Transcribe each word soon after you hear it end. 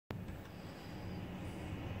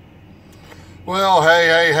Well,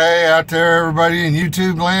 hey, out there, everybody in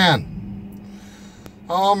YouTube land.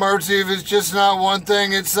 Oh, mercy, if it's just not one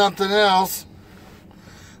thing, it's something else.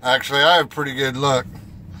 Actually, I have pretty good luck.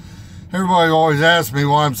 Everybody always asks me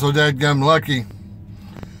why I'm so dadgum lucky.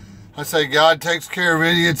 I say God takes care of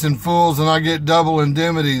idiots and fools, and I get double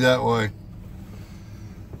indemnity that way.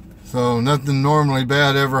 So nothing normally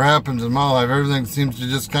bad ever happens in my life. Everything seems to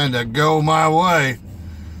just kind of go my way.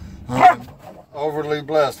 I'm overly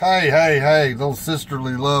blessed. Hey, little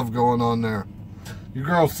sisterly love going on there. You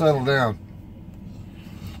girls settle down.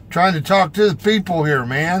 Trying to talk to the people here,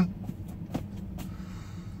 man.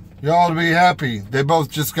 You ought to be happy. They both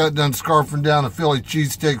just got done scarfing down a Philly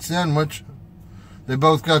cheesesteak sandwich. They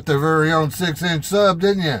both got their very own 6-inch sub,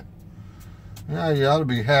 didn't you? Yeah, you ought to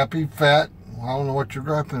be happy, fat. I don't know what you're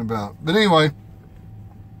griping about. But anyway,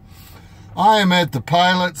 I am at the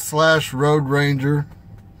Pilot/Road Ranger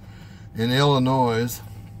in Illinois.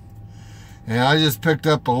 And I just picked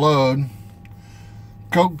up a load.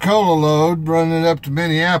 Coca-Cola load, running it up to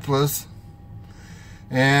Minneapolis.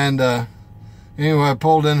 And anyway, I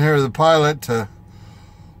pulled in here to the Pilot to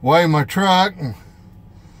weigh my truck.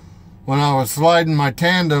 When I was sliding my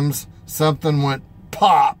tandems, something went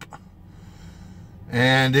pop.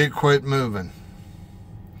 And it quit moving.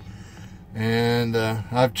 And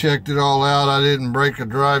I've checked it all out. I didn't break a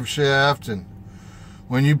drive shaft. And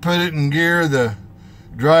when you put it in gear, the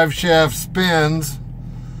drive shaft spins,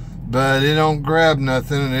 but it don't grab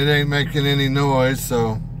nothing, and it ain't making any noise.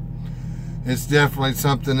 So it's definitely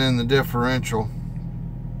something in the differential.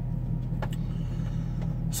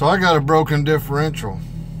 So I got a broken differential.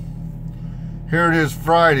 Here it is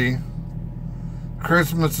Friday.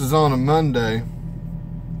 Christmas is on a Monday.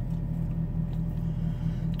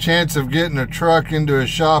 Chance of getting a truck into a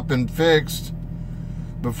shop and fixed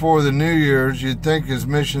before the New Year's, you'd think, is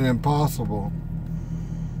mission impossible.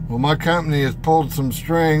 Well, my company has pulled some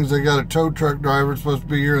strings. They got a tow truck driver supposed to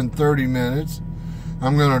be here in 30 minutes.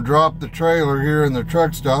 I'm going to drop the trailer here in the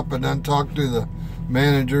truck stop and then talk to the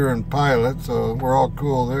manager and pilot, so we're all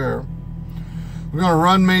cool there. We're going to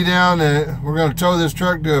run me down, we're going to tow this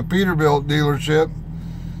truck to a Peterbilt dealership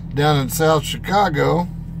down in South Chicago.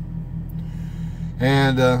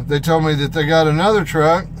 And they told me that they got another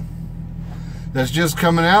truck that's just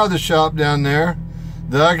coming out of the shop down there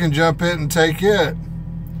that I can jump it and take it.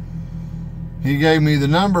 He gave me the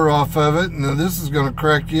number off of it, and this is going to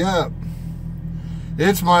crack you up.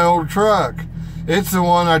 It's my old truck. It's the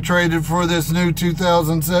one I traded for this new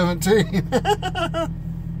 2017.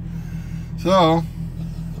 So,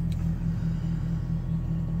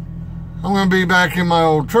 I'm going to be back in my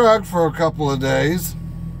old truck for a couple of days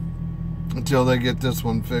until they get this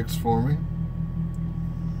one fixed for me.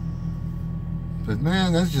 But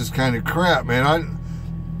man, that's just kind of crap, man.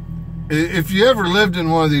 If you ever lived in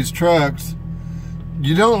one of these trucks,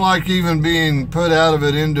 you don't like even being put out of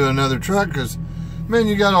it into another truck because, man,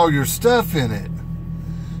 you got all your stuff in it.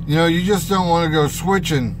 You know, you just don't want to go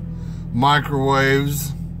switching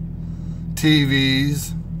microwaves,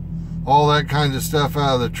 TVs, all that kind of stuff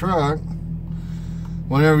out of the truck.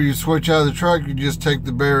 Whenever you switch out of the truck, you just take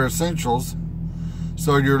the bare essentials.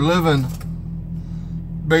 So you're living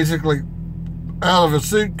basically out of a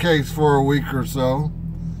suitcase for a week or so,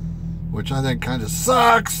 which I think kind of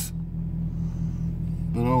sucks.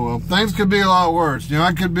 But oh well, things could be a lot worse. You know,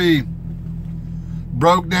 I could be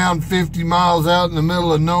broke down 50 miles out in the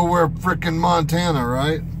middle of nowhere, frickin' Montana,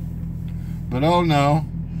 right? But oh no.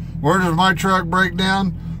 Where does my truck break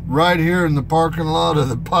down? Right here in the parking lot of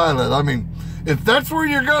the Pilot. I mean, if that's where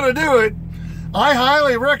you're going to do it, I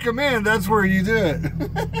highly recommend that's where you do it.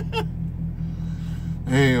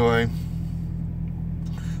 Anyway.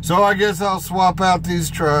 So I guess I'll swap out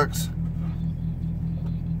these trucks.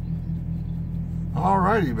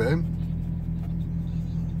 Alrighty, babe.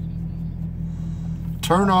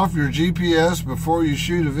 Turn off your GPS before you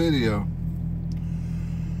shoot a video.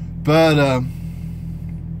 But,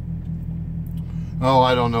 oh,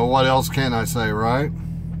 I don't know. What else can I say, right?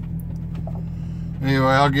 Anyway,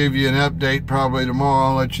 I'll give you an update probably tomorrow.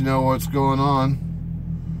 I'll let you know what's going on.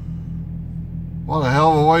 What a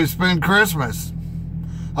hell of a way to spend Christmas.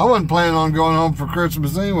 I wasn't planning on going home for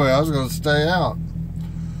Christmas anyway. I was going to stay out.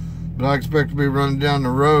 But I expect to be running down the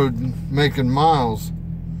road and making miles.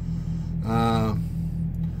 I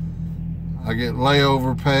get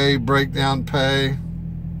layover pay, breakdown pay.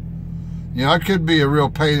 You know, I could be a real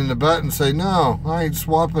pain in the butt and say, no, I ain't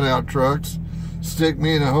swapping out trucks. Stick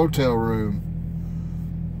me in a hotel room.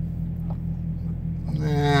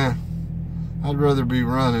 Nah, I'd rather be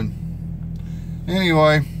running.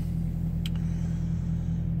 Anyway,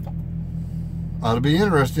 Ought to be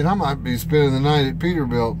interesting. I might be spending the night at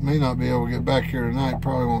Peterbilt. May not be able to get back here tonight.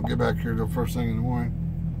 Probably won't get back here till first thing in the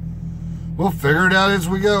morning. We'll figure it out as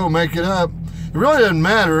we go. Make it up. It really doesn't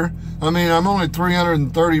matter. I mean, I'm only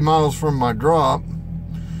 330 miles from my drop.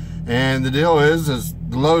 And the deal is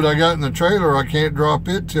the load I got in the trailer, I can't drop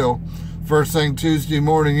it till first thing Tuesday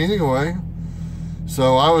morning anyway.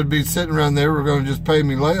 So I would be sitting around there. We're going to just pay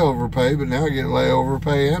me layover pay. But now I get layover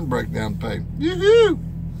pay and breakdown pay. Yoo-hoo!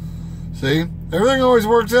 See? Everything always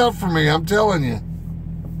works out for me, I'm telling you.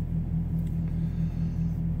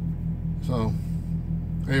 So,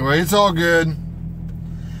 anyway, it's all good.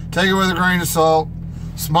 Take it with a grain of salt.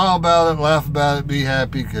 Smile about it, laugh about it, be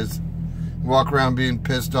happy, because you walk around being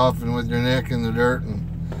pissed off and with your neck in the dirt and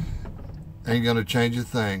ain't going to change a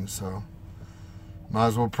thing. So, might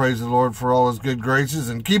as well praise the Lord for all his good graces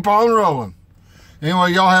and keep on rolling.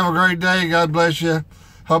 Anyway, y'all have a great day. God bless you.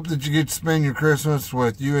 Hope that you get to spend your Christmas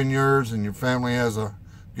with you and yours, and your family has a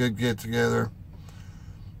good get-together.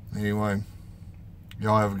 Anyway,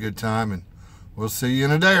 y'all have a good time, and we'll see you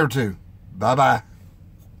in a day or two. Bye-bye.